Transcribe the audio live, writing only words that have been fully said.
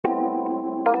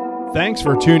Thanks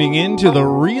for tuning in to The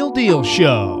Real Deal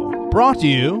Show, brought to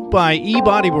you by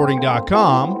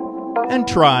ebodyboarding.com and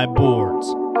Tribe Boards.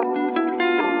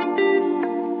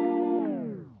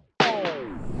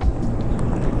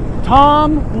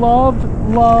 Tom loved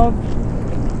love,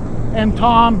 and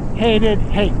Tom hated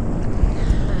hate.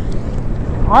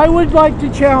 I would like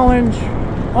to challenge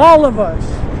all of us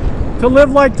to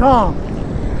live like Tom.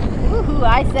 Woohoo,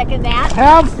 I second that.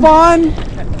 Have fun,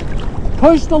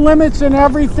 push the limits in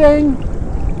everything,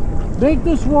 make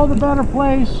this world a better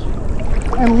place,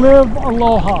 and live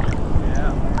aloha.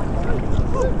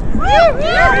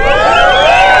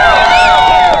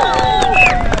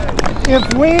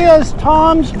 If we as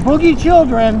Tom's boogie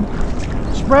children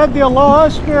spread the aloha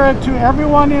spirit to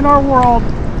everyone in our world,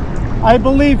 I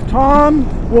believe Tom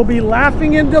will be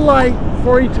laughing in delight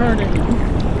for eternity.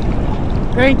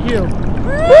 Thank you.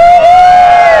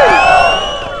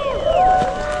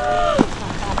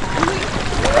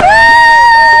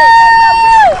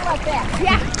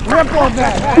 Ripple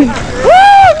back. Woo,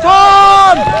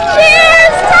 Tom!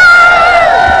 Cheers, Tom!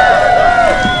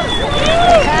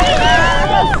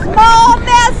 Small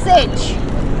message.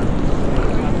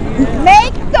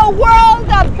 Make the world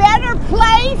a better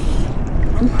place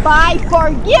by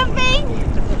forgiving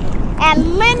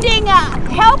and lending a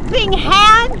helping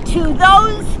hand to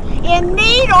those in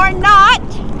need or not,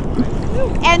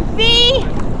 and be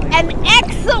an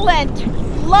excellent,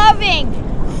 loving,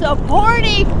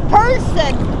 supportive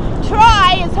person.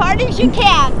 Try as hard as you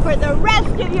can for the rest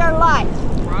of your life.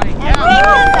 Right. And make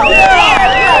this a very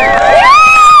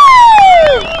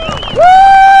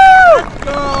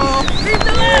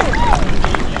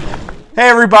good. Hey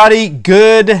everybody,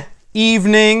 good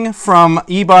evening from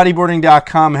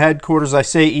ebodyboarding.com headquarters. I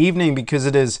say evening because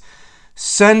it is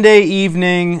Sunday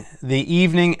evening, the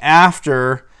evening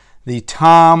after the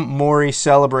Tom Morey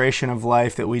celebration of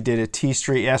life that we did at T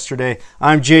Street yesterday.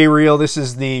 I'm Jay Reale. This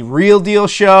is the Real Deal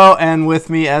Show, and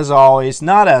with me, as always,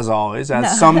 not as always,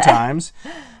 as sometimes,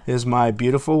 is my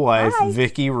beautiful wife, Hi.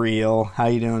 Vicki Reale. How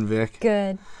you doing, Vic?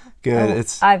 Good. Good. Oh,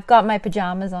 I've got my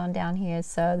pajamas on down here,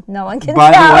 so no one can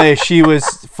By tell. the way, she was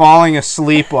falling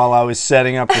asleep while I was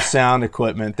setting up the sound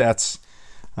equipment. That's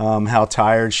how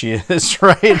tired she is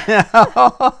right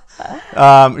now.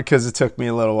 Because it took me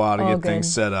a little while to get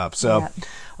things set up. So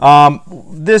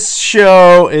this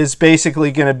show is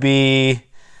basically going to be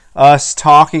us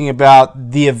talking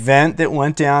about the event that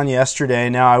went down yesterday.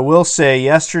 Now, I will say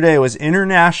yesterday was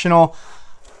International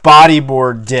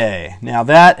Bodyboard Day. Now,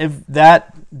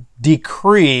 that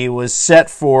decree was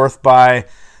set forth by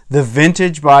the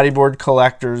vintage bodyboard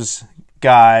collectors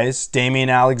guys, Damian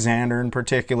Alexander in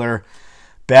particular,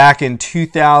 back in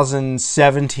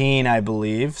 2017, I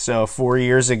believe, so 4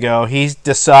 years ago. He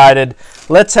decided,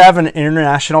 let's have an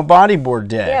International Bodyboard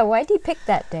Day. Yeah, why did he pick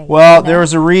that day? Well, there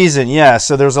was a reason, yeah.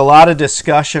 So there's a lot of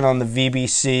discussion on the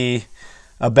VBC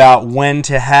about when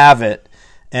to have it.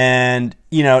 And,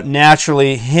 you know,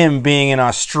 naturally, him being in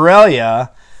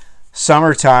Australia,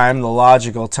 summertime, the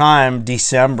logical time,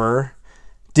 December,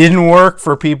 didn't work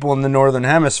for people in the Northern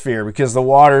Hemisphere because the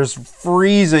water's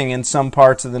freezing in some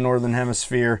parts of the Northern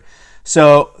Hemisphere.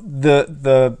 So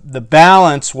the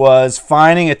balance was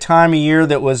finding a time of year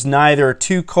that was neither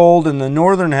too cold in the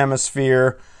Northern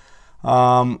Hemisphere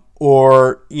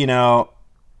or, you know,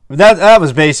 that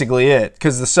was basically it.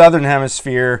 Because the Southern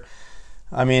Hemisphere,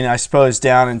 I mean, I suppose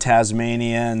down in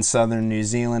Tasmania and southern New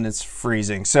Zealand, it's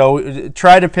freezing. So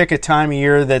try to pick a time of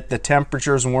year that the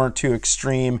temperatures weren't too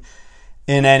extreme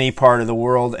in any part of the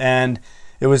world, and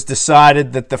it was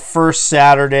decided that the first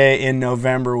Saturday in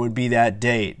November would be that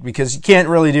date, because you can't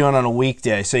really do it on a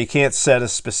weekday, so you can't set a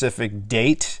specific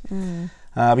date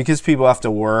because people have to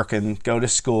work and go to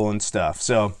school and stuff.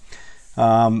 So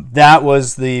that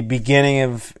was the beginning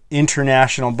of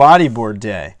International Bodyboard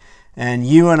Day, and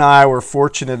you and I were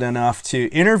fortunate enough to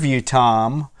interview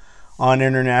Tom on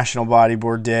International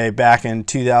Bodyboard Day back in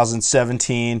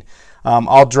 2017.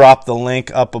 I'll drop the link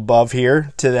up above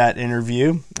here to that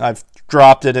interview. I've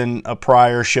dropped it in a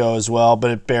prior show as well,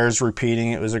 but it bears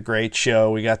repeating. It was a great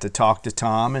show. We got to talk to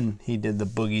Tom, and he did the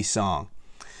boogie song,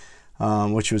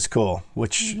 which was cool,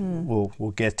 which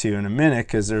we'll get to in a minute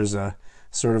because there's a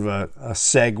sort of a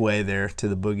segue there to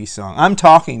the boogie song. I'm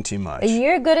talking too much.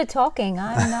 You're good at talking.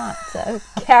 I'm not, so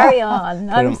carry on.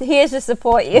 I'm here to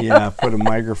support you. Yeah, put a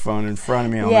microphone in front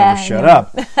of me. I'll never shut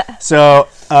up. So,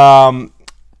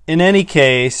 in any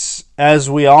case, as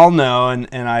we all know, and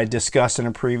I discussed in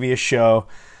a previous show,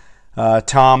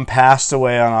 Tom passed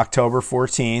away on October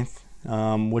 14th,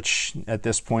 which at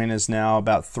this point is now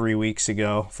about 3 weeks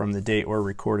ago from the date we're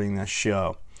recording this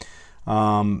show.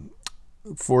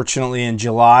 Fortunately, in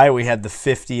July, we had the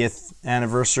 50th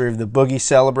anniversary of the Boogie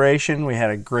celebration. We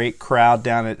had a great crowd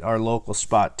down at our local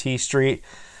spot, T Street.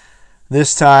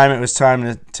 This time, it was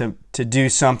time to do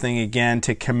something again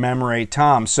to commemorate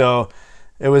Tom. So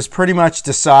it was pretty much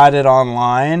decided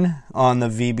online on the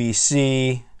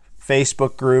VBC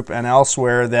Facebook group and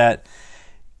elsewhere that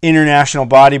International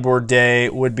Bodyboard Day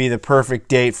would be the perfect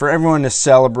date for everyone to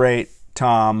celebrate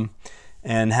Tom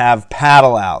and have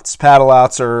paddle outs. Paddle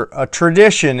outs are a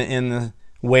tradition in the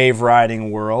wave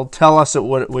riding world. Tell us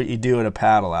what you do at a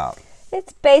paddle out.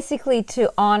 It's basically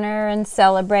to honor and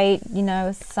celebrate, you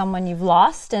know, someone you've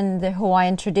lost, and the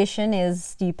Hawaiian tradition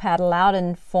is you paddle out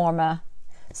and form a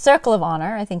circle of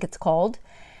honor, I think it's called.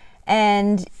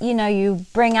 And, you know, you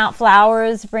bring out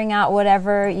flowers, bring out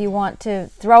whatever you want to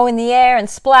throw in the air and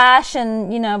splash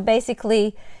and, you know,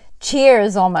 basically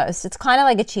cheers almost. It's kind of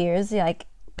like a cheers, like,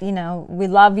 you know, we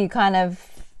love you kind of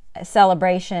a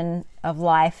celebration of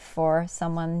life for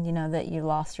someone, you know, that you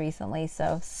lost recently.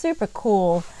 So super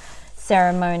cool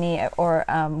ceremony or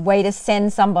way to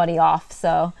send somebody off.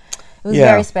 So it was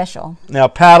very special. Now,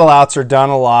 paddle outs are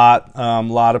done a lot. A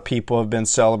lot of people have been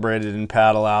celebrated in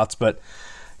paddle outs, but,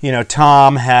 you know,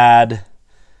 Tom had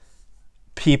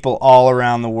people all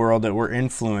around the world that were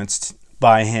influenced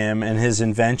by him and his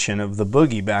invention of the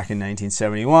boogie back in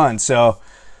 1971. So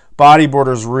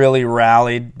bodyboarders really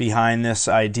rallied behind this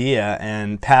idea,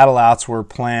 and paddle outs were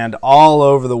planned all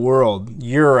over the world.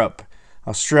 Europe,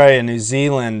 Australia, New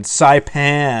Zealand,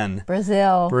 Saipan,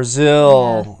 Brazil,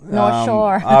 yeah. North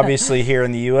Shore. Obviously here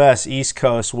in the U.S., East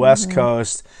Coast, West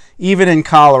Coast, even in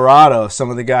Colorado,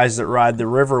 some of the guys that ride the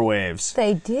river waves.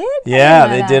 They did? Yeah,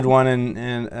 they did one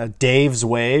in Dave's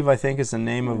Wave, I think is the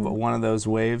name of one of those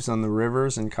waves on the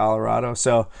rivers in Colorado.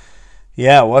 So,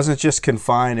 yeah, it wasn't just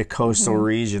confined to coastal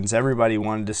regions. Everybody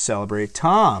wanted to celebrate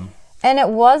Tom. And it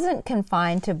wasn't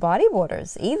confined to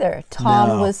bodyboarders either.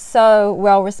 Tom was so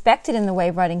well respected in the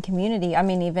wave riding community. I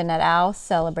mean, even at our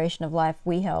celebration of life,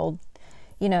 we held,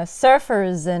 you know,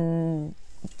 surfers and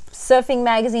surfing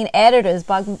magazine editors,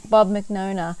 Bob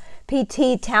McNona,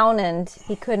 P.T. Townend.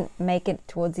 He couldn't make it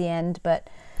towards the end, but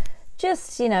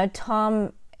just, you know,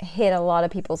 Tom hit a lot of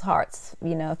people's hearts,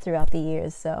 you know, throughout the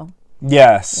years. So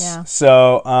yes. Yeah.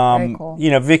 So, very cool.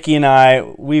 You know, Vicki and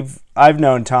I've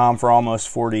known Tom for almost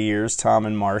 40 years, Tom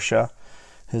and Marcia,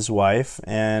 his wife,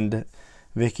 and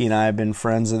Vicki and I have been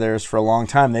friends of theirs for a long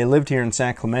time. They lived here in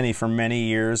San Clemente for many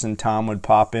years, and Tom would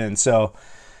pop in. So,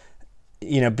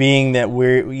 you know, being that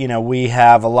we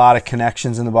have a lot of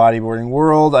connections in the bodyboarding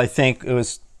world, I think it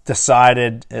was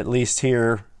decided, at least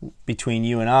here between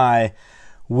you and I,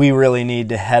 we really need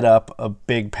to head up a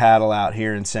big paddle out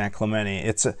here in San Clemente.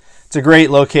 It's a great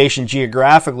location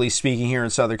geographically speaking here in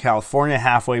Southern California,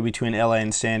 halfway between LA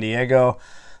and San Diego.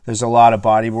 There's a lot of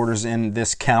bodyboarders in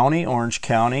this county, Orange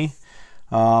County.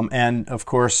 And of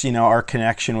course, you know, our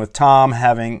connection with Tom,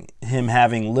 having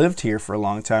lived here for a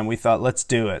long time, we thought, let's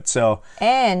do it. So,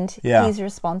 and he's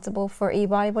responsible for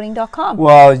ebodyboarding.com.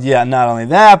 Well, yeah, not only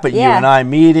that, but you and I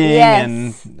meeting,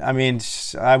 and I mean,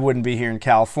 I wouldn't be here in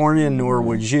California, nor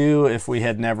would you, if we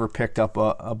had never picked up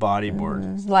a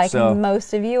bodyboard. Like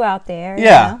most of you out there.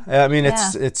 Yeah, you know? I mean,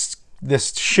 it's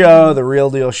this show, the Real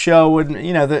Deal show, wouldn't,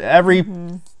 you know, every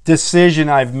decision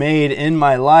I've made in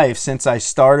my life since I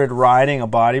started riding a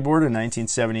bodyboard in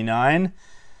 1979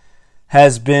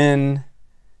 has been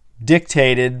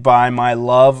dictated by my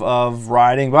love of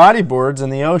riding bodyboards in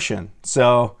the ocean.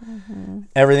 So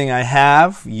everything I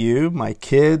have, my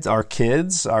kids,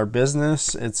 our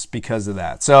business, it's because of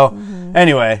that. So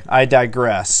anyway, I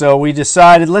digress. So we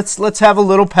decided let's have a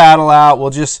little paddle out. We'll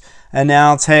just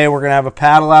announce, hey, we're going to have a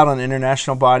paddle out on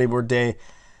International Bodyboard Day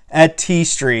at T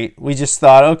Street. We just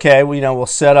thought, okay, we'll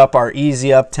set up our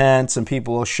easy up tents and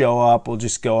people will show up. We'll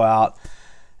just go out.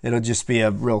 It'll just be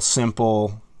a real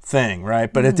simple thing,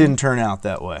 right? But it didn't turn out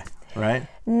that way, right?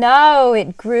 No,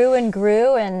 it grew and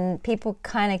grew, and people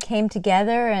kind of came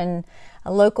together, and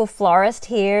a local florist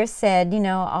here said,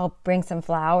 I'll bring some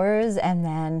flowers, and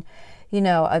then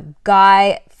a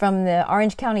guy from the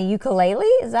Orange County Ukulele,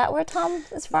 is that where Tom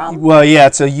is from? Well, yeah,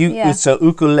 it's a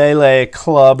ukulele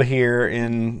club here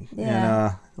in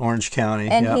Orange County.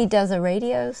 And he does a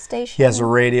radio station. He has a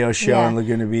radio show in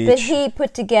Laguna Beach. But he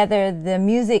put together the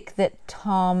music that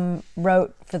Tom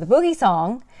wrote for the boogie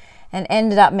song and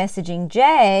ended up messaging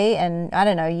Jay, and I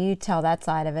don't know, you tell that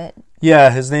side of it. Yeah,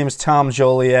 his name is Tom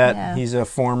Joliet. Yeah. He's a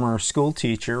former school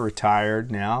teacher,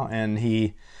 retired now, and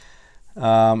he's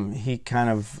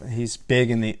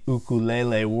big in the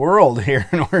ukulele world here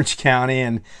in Orange County,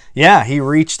 and he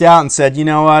reached out and said, you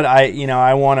know what,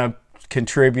 I want to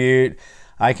contribute.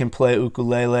 I can play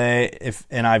ukulele,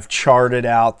 and I've charted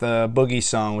out the boogie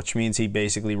song, which means he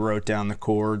basically wrote down the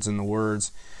chords and the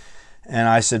words. And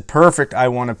I said, perfect, I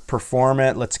want to perform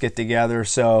it. Let's get together.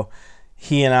 So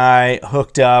he and I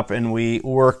hooked up, and we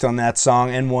worked on that song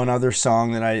and one other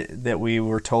song that we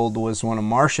were told was one of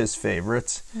Marsha's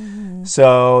favorites.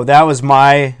 So that was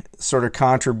my sort of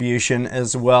contribution,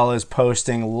 as well as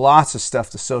posting lots of stuff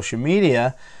to social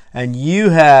media. And you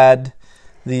had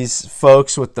these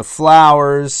folks with the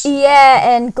flowers.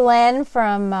 Yeah, and Glenn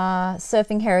from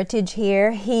Surfing Heritage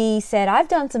here, he said, I've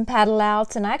done some paddle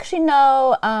outs, and I actually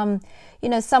know,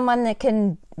 someone that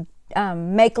can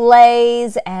make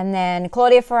leis. And then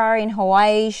Claudia Ferrari in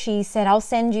Hawaii, she said, I'll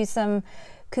send you some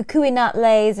kukui nut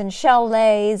leis and shell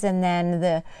leis. And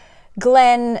then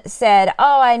Glenn said,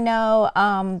 oh, I know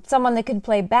someone that could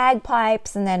play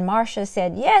bagpipes. And then Marsha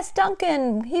said, yes,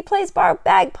 Duncan, he plays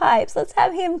bagpipes. Let's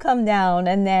have him come down.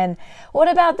 And then, what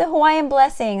about the Hawaiian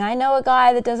blessing? I know a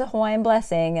guy that does a Hawaiian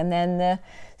blessing. And then the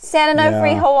San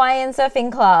Onofre Hawaiian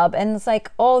Surfing Club. And it's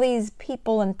like all these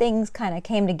people and things kind of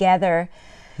came together.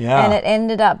 Yeah. And it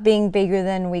ended up being bigger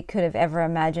than we could have ever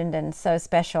imagined, and so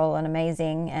special and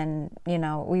amazing. And,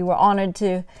 we were honored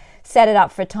to set it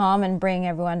up for Tom and bring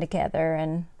everyone together.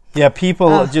 And yeah,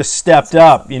 people just stepped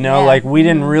up, like we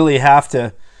didn't really have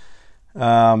to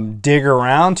dig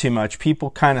around too much.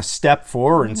 People kind of stepped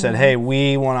forward and said, hey,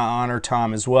 we want to honor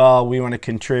Tom as well. We want to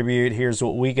contribute. Here's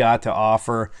what we got to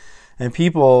offer. And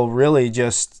people really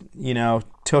just,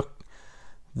 took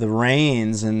the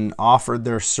reins and offered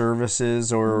their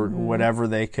services or whatever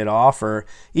they could offer.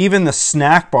 Even the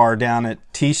snack bar down at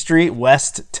T Street,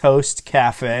 West Toast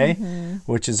Cafe,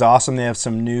 which is awesome. They have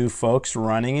some new folks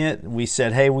running it. We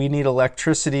said, hey, we need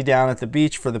electricity down at the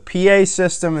beach for the PA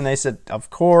system. And they said, of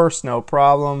course, no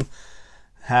problem.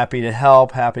 Happy to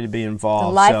help, happy to be involved.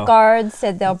 The lifeguards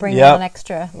said they'll bring on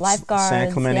extra lifeguards.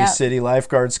 San Clemente City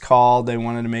lifeguards called. They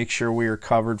wanted to make sure we were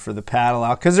covered for the paddle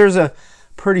out, because there's a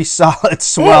pretty solid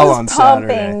swell on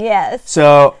Saturday. Yes.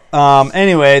 So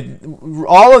anyway,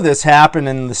 all of this happened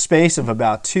in the space of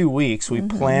about 2 weeks. We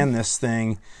planned this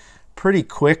thing pretty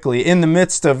quickly in the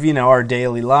midst of, our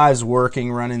daily lives,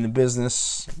 working, running the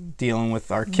business, dealing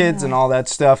with our kids and all that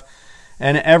stuff.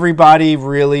 And everybody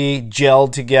really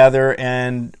gelled together,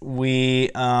 and we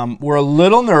were a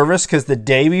little nervous because the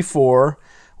day before,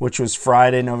 which was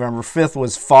Friday, November 5th,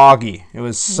 was foggy. It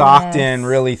was socked in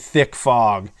really thick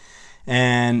fog.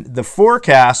 And the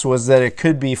forecast was that it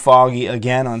could be foggy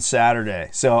again on Saturday.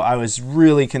 So I was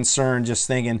really concerned, just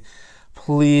thinking,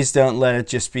 please don't let it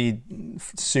just be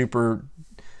super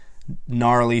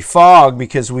gnarly fog,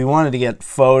 because we wanted to get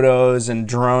photos and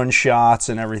drone shots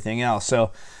and everything else.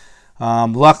 So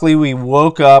luckily we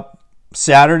woke up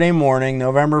Saturday morning,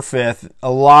 November 5th.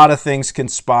 A lot of things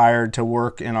conspired to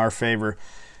work in our favor.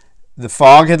 The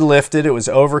fog had lifted. It was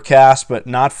overcast, but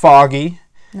not foggy.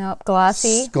 Nope,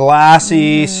 glassy.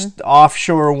 Glassy,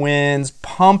 offshore winds,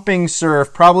 pumping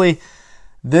surf. Probably,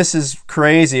 this is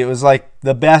crazy. It was like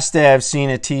the best day I've seen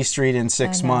at T Street in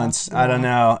 6 months. Yeah. I don't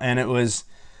know. And it was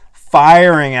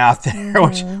firing out there,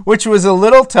 which was a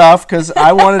little tough, because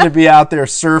I wanted to be out there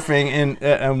surfing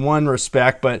in one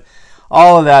respect, but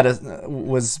all of that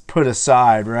was put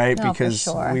aside, right? Because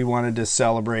we wanted to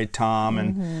celebrate Tom.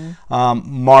 And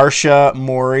Marsha,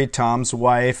 Morey, Tom's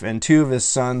wife, and two of his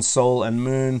sons, Sol and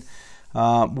Moon,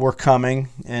 were coming.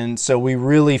 And so we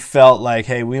really felt like,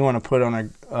 hey, we want to put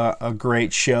on a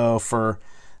great show for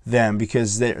them,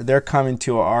 because they're coming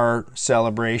to our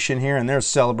celebration here. And there's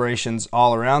celebrations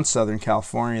all around Southern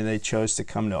California. They chose to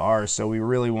come to ours. So we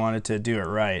really wanted to do it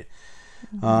right.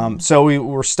 So we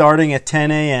were starting at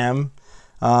 10 a.m.,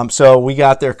 so we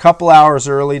got there a couple hours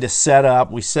early to set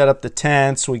up. We set up the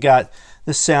tents. We got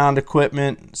the sound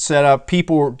equipment set up.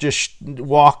 People just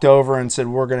walked over and said,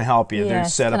 we're going to help you. They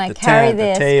set up the tent,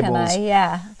 the tables,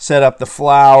 set up the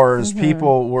flowers.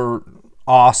 People were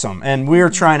awesome. And we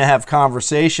were trying to have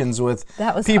conversations with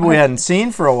people we hadn't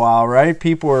seen for a while, right?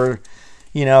 People were,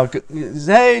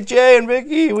 hey, Jay and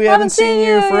Vicki, we haven't seen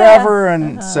you forever.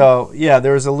 And so,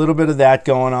 there was a little bit of that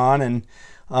going on. And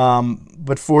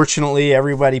but fortunately,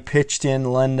 everybody pitched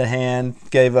in, lent a hand,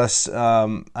 gave us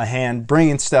a hand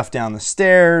bringing stuff down the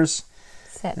stairs,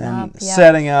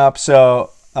 setting up.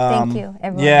 So thank you,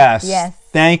 everyone. Yes,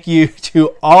 thank you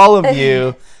to all of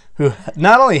you who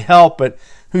not only helped, but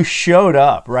who showed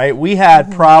up, right? We had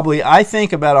probably, I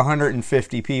think, about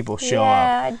 150 people show up.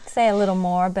 Yeah, I'd say a little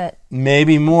more, but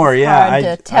maybe more. Hard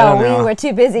to tell. We were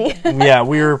too busy.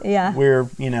 We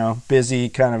were busy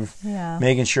kind of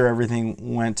making sure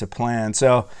everything went to plan.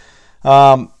 So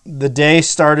the day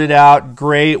started out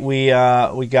great. We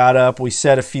got up, we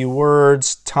said a few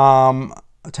words. Tom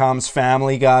Tom's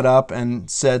family got up and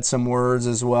said some words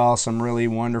as well, some really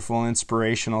wonderful,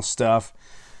 inspirational stuff.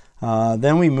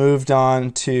 Then we moved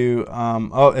on to,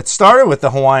 it started with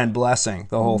the Hawaiian blessing,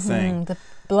 the whole thing. The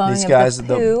blowing These guys, of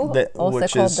the poo, also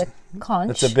which called is, the conch.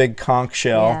 it's a big conch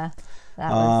shell. Yeah,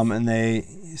 that was And they,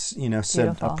 said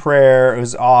beautiful. a prayer. It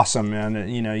was awesome, man.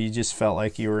 You just felt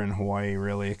like you were in Hawaii,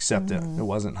 really, except it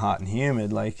wasn't hot and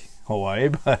humid like Hawaii,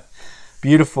 but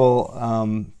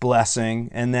beautiful blessing.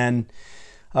 And then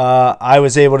I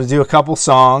was able to do a couple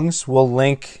songs. We'll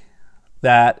link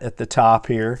that at the top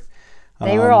here.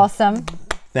 They were awesome.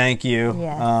 Thank you.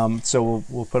 Yes. So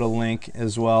we'll put a link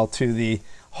as well to the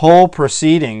whole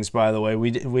proceedings. By the way,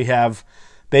 we have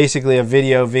basically a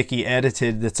video Vicki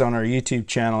edited that's on our YouTube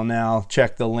channel now.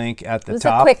 Check the link at the It was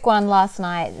top. a quick one last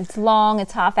night. It's long,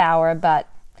 it's half hour, but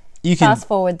You can fast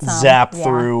forward some. zap Yeah.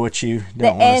 through what you The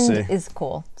don't want to end see. is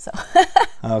cool. So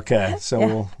Okay, so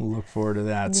we'll look forward to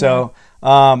that. So,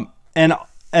 and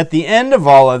at the end of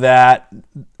all of that,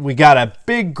 we got a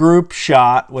big group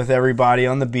shot with everybody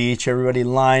on the beach. Everybody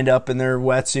lined up in their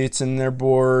wetsuits and their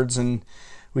boards, and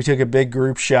we took a big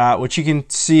group shot, which you can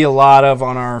see a lot of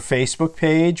on our Facebook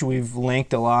page. We've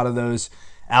linked a lot of those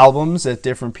albums that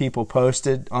different people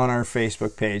posted on our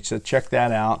Facebook page, so check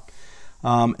that out.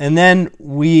 And then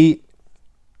we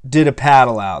did a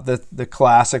paddle out, the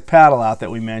classic paddle out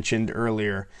that we mentioned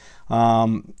earlier.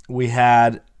 We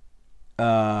had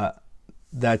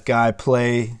that guy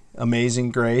play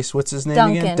Amazing Grace. What's his name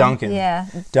again? Duncan. Yeah.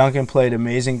 Duncan played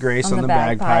Amazing Grace on the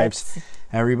bagpipes. bagpipes.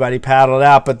 Everybody paddled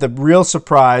out, but the real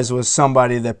surprise was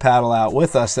somebody that paddled out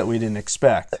with us that we didn't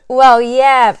expect. Well,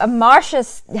 yeah, Marcia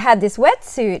had this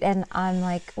wetsuit, and I'm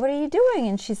like, "What are you doing?"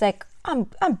 And she's like, "I'm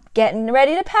getting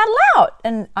ready to paddle out."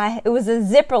 And it was a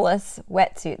zipperless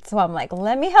wetsuit, so I'm like,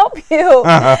 "Let me help you."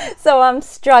 So I'm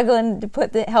struggling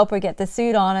to help her get the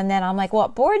suit on, and then I'm like,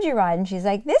 "What board you ride?" And she's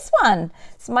like, "This one.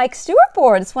 It's Mike Stewart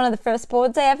board. It's one of the first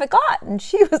boards I ever got." And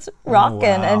she was rocking.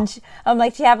 wow. And I'm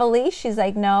like, "Do you have a leash?" She's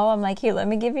like, "No." I'm like, "Here, let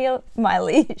me give you my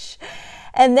leash."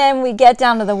 And then we get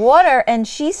down to the water, and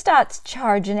she starts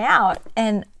charging out,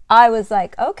 and I was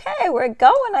like, "Okay, we're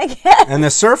going, I guess." And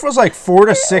the surf was like 4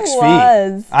 to 6 feet.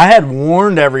 was. I had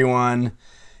warned everyone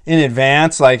in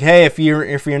advance, like, hey, if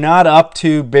you're not up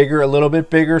to a little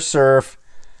bit bigger surf,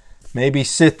 maybe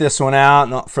sit this one out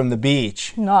not from the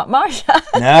beach. Not Marcia.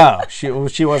 No, she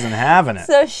wasn't having it.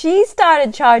 So she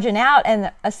started charging out,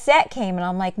 and a set came, and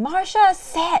I'm like, "Marcia,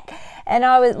 set." And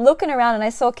I was looking around, and I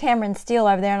saw Cameron Steele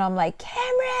over there, and I'm like,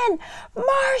 "Cameron,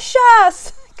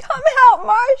 Marcia, come out,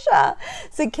 Marcia."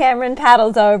 So Cameron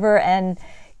paddles over, and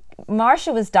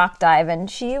Marcia was duck diving.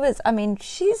 She's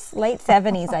late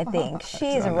 70s, I think.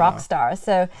 She's a rock star.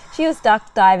 So she was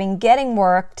duck diving, getting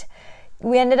worked.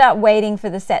 We ended up waiting for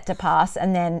the set to pass,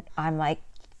 and then I'm like,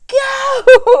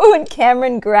 "Go!" And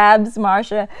Cameron grabs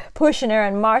Marcia, pushing her,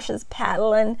 and Marcia's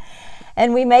paddling.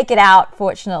 And we make it out,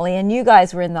 fortunately, and you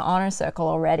guys were in the honor circle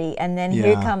already. And then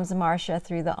here Yeah. comes Marcia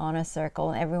through the honor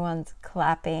circle, and everyone's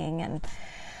clapping, and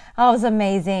oh, it was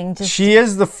amazing. She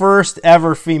is the first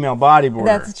ever female bodyboarder.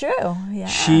 That's true. Yeah.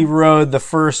 She rode the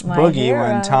first My boogie hero.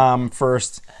 when Tom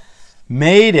first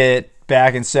made it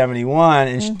back in 71,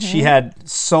 and she had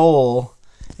soul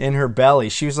in her belly.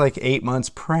 She was like 8 months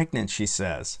pregnant, she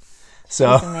says.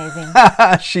 So It's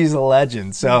amazing. she's a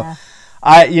legend. So Yeah.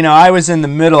 I was in the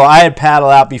middle. I had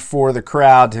paddled out before the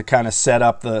crowd to kind of set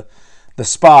up the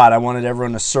spot. I wanted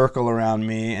everyone to circle around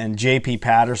me, and JP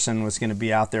Patterson was going to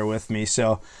be out there with me.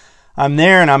 So I'm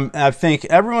there, and I think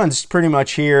everyone's pretty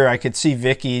much here. I could see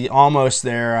Vicki almost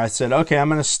there. I said, "Okay, I'm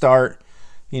going to start,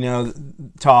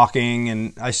 talking."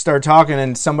 And I start talking,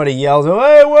 and somebody yells,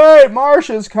 "Hey, wait,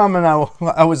 Marcia's coming."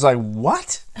 I was like,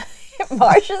 "What?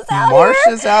 Marcia's out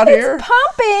Marcia's here. out here? It's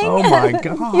pumping. Oh my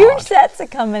God." Huge sets are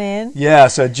coming in. Yeah,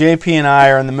 so JP and I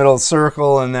are in the middle of the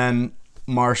circle, and then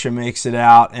Marcia makes it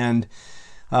out. And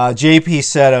JP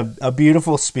said a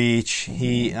beautiful speech.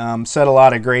 He said a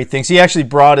lot of great things. He actually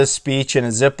brought his speech in a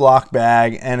Ziploc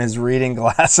bag and his reading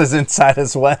glasses inside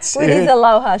his wetsuit. With his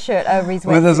aloha shirt over his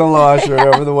With his aloha shirt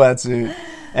over the wetsuit.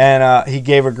 And he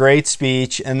gave a great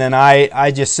speech. And then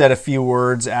I just said a few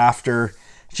words after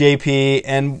JP,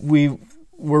 and we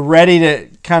were ready to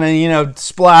kind of,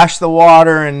 splash the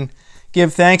water and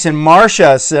give thanks. And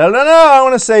Marcia said, "No, I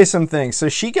want to say some things." So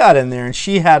she got in there, and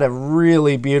she had a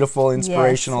really beautiful,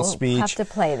 inspirational Yes, speech we'll have to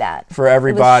play that for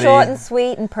everybody. It was short and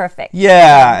sweet and perfect.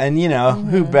 Yeah, and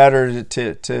who better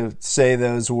to say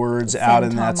those words out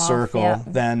in Send that Tom off, circle yeah.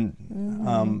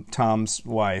 than Tom's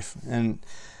wife. And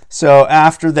so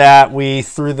after that, we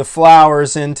threw the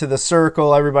flowers into the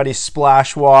circle. Everybody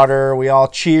splashed water. We all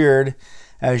cheered.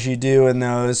 as you do in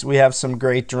those. We have some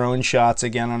great drone shots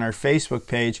again on our Facebook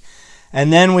page.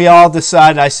 And then we all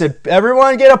decided, I said,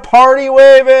 everyone get a party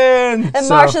wave in. And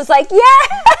Marsha's like,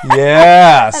 yeah.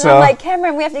 Yeah. And I'm like,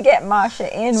 Cameron, we have to get Marsha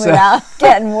in without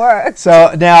getting work.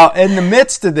 So now in the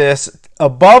midst of this,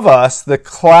 above us, the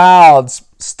clouds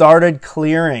started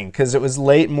clearing because it was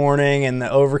late morning and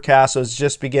the overcast was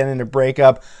just beginning to break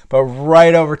up. But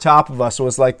right over top of us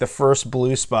was like the first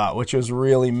blue spot, which was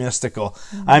really mystical.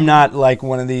 I'm not like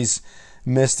one of these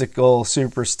mystical,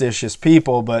 superstitious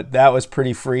people, but that was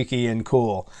pretty freaky and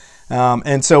cool.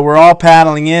 And so we're all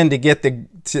paddling in to get the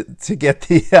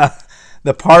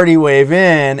party wave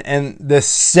in, and the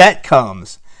set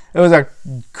comes. It was a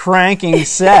cranking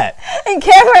set. And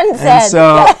Cameron said, and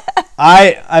so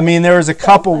I mean, there was a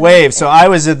couple waves. So I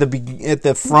was at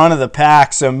the front of the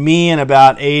pack. So me and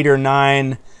about 8 or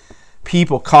 9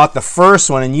 people caught the first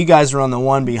one, and you guys were on the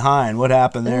one behind. What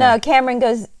happened there? No, Cameron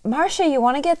goes, Marsha, you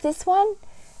want to get this one?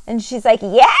 And she's like,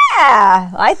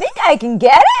 yeah, I think I can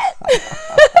get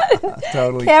it.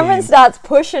 Totally. Cameron starts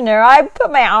pushing her. I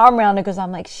put my arm around her because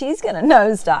I'm like, she's going to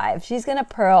nosedive. She's going to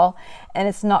pearl, and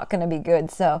it's not going to be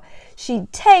good. So she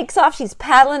takes off. She's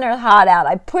paddling her heart out.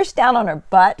 I push down on her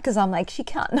butt because I'm like, she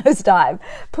can't nosedive.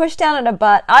 Push down on her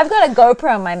butt. I've got a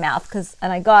GoPro in my mouth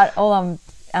and I got all on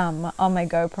my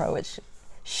GoPro, which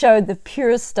showed the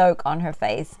pure stoke on her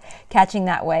face, catching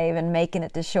that wave and making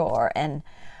it to shore. And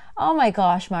oh my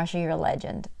gosh, Marsha, you're a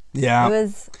legend. Yeah. It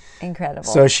was incredible.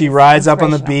 So she rides up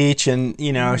on the beach, and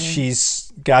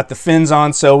she's got the fins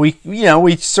on, so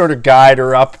we sort of guide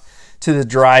her up to the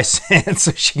dry sand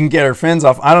so she can get her fins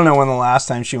off. I don't know when the last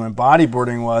time she went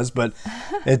bodyboarding was, but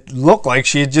it looked like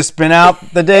she had just been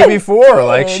out the day before,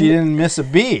 like she didn't miss a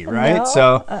beat, right?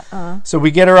 No, so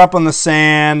we get her up on the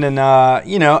sand, and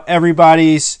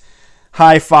everybody's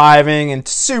high-fiving and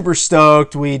super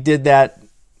stoked. We did that,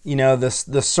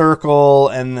 the circle,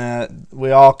 and we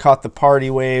all caught the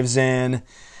party waves in.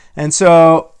 And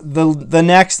so the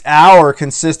next hour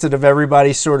consisted of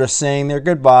everybody sort of saying their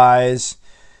goodbyes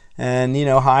and,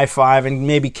 high-fiving,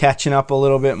 maybe catching up a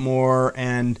little bit more.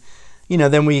 And,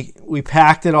 then we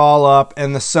packed it all up,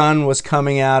 and the sun was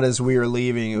coming out as we were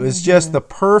leaving. It was just the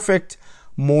perfect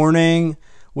morning.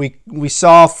 We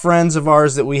saw friends of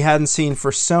ours that we hadn't seen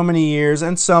for so many years,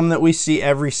 and some that we see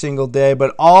every single day,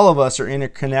 but all of us are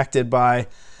interconnected by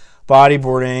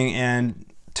bodyboarding, and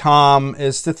Tom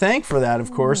is to thank for that,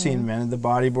 of course. He invented the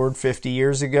bodyboard 50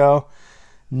 years ago.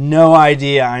 No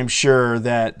idea, I'm sure,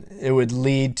 that it would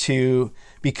lead to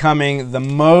becoming the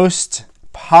most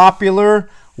popular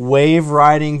wave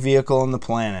riding vehicle on the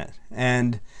planet,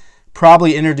 and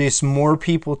probably introduce more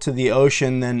people to the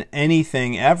ocean than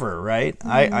anything ever, right?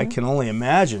 I can only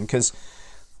imagine, because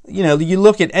you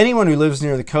look at anyone who lives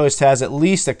near the coast has at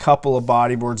least a couple of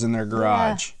bodyboards in their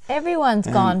garage. Yeah, everyone's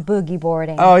gone boogie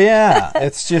boarding. Oh yeah,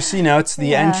 it's just it's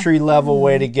the entry level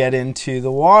way to get into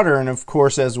the water, and of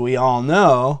course, as we all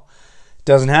know, it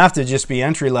doesn't have to just be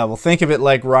entry level. Think of it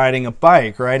like riding a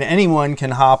bike, right? Anyone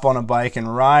can hop on a bike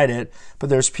and ride it, but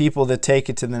there's people that take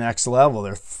it to the next level.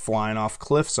 They're flying off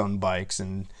cliffs on bikes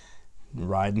and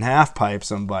riding half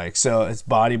pipes on bikes. So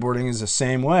bodyboarding is the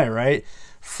same way, right?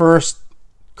 First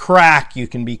crack, you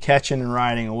can be catching and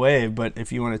riding a wave, but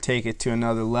if you want to take it to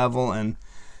another level and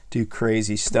do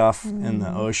crazy stuff in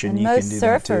the ocean, you can do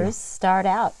that too. Most surfers start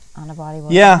out on a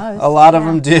bodyboard. Yeah, a lot of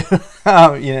them do.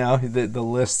 The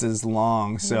list is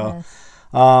long. So,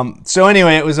 so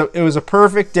anyway, it was a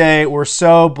perfect day. We're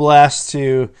so blessed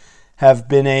to have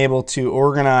been able to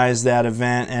organize that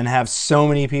event and have so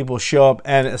many people show up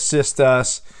and assist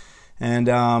us. And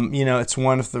it's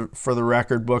one for the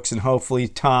record books. And hopefully,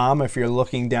 Tom, if you're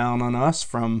looking down on us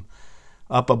from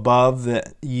up above,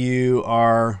 that you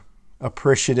are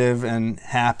appreciative and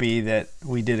happy that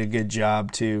we did a good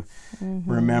job to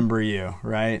remember you,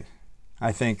 right?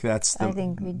 I think that's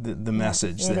the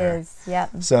message there. It is, yeah.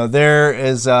 So there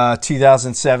is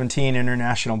 2017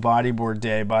 International Bodyboard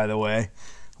Day, by the way,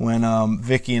 when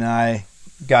Vicki and I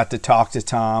got to talk to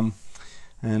Tom,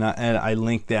 and I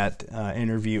linked that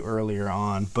interview earlier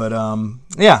on. But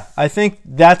yeah, I think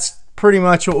that's pretty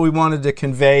much what we wanted to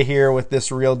convey here with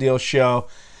this Real Deal show.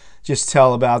 Just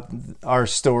tell about our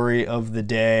story of the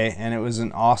day, and it was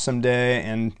an awesome day,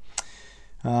 and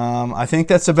I think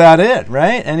that's about it,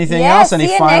 right? Anything else? Any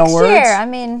final words? Year. I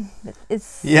mean,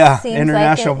 it's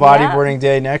International Bodyboarding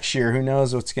Day next year. Who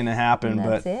knows what's going to happen?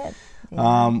 That's it.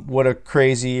 Yeah. What a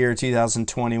crazy year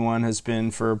 2021 has been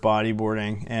for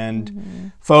bodyboarding,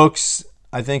 and folks,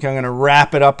 I think I'm going to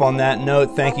wrap it up on that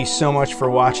note. Thank you so much for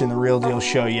watching the Real Deal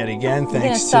show yet again. Thanks. You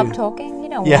gonna stop talking? You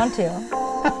don't want to.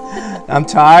 I'm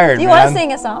tired. Do you want to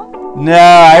sing a song? No,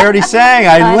 I already sang.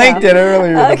 I I linked know. it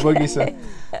earlier. Okay. The Boogie song.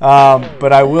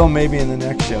 But I will maybe in the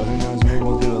next show. Who knows? Maybe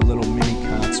we'll do a little mini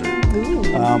concert.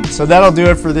 So that'll do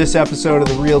it for this episode of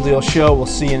The Real Deal Show. We'll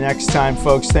see you next time,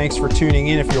 folks. Thanks for tuning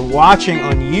in. If you're watching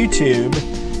on YouTube,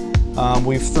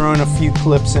 we've thrown a few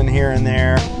clips in here and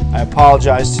there. I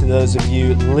apologize to those of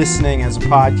you listening as a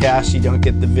podcast. You don't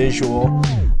get the visual,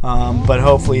 but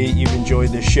hopefully you've enjoyed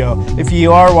this show. If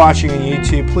you are watching on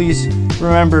YouTube, please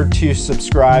remember to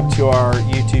subscribe to our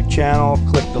YouTube channel.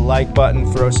 Click the like button,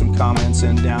 throw some comments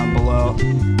in down below,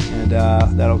 and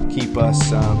that'll keep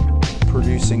us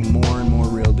producing more and more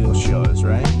Real Deal shows,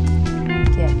 right?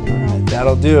 Yeah. All right,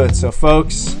 that'll do it. So,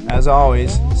 folks, as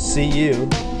always, see you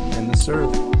in the surf.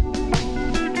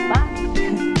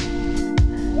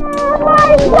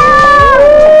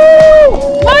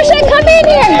 Marsha, come in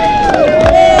here.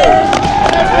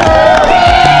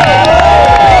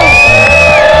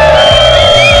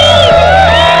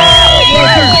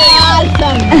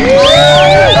 Awesome.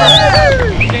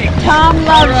 Tom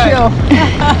loves you.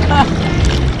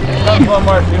 One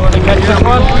more. Do you want to catch that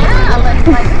one?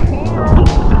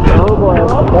 Oh boy.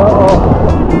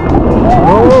 Uh-oh.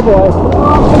 Oh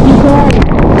boy.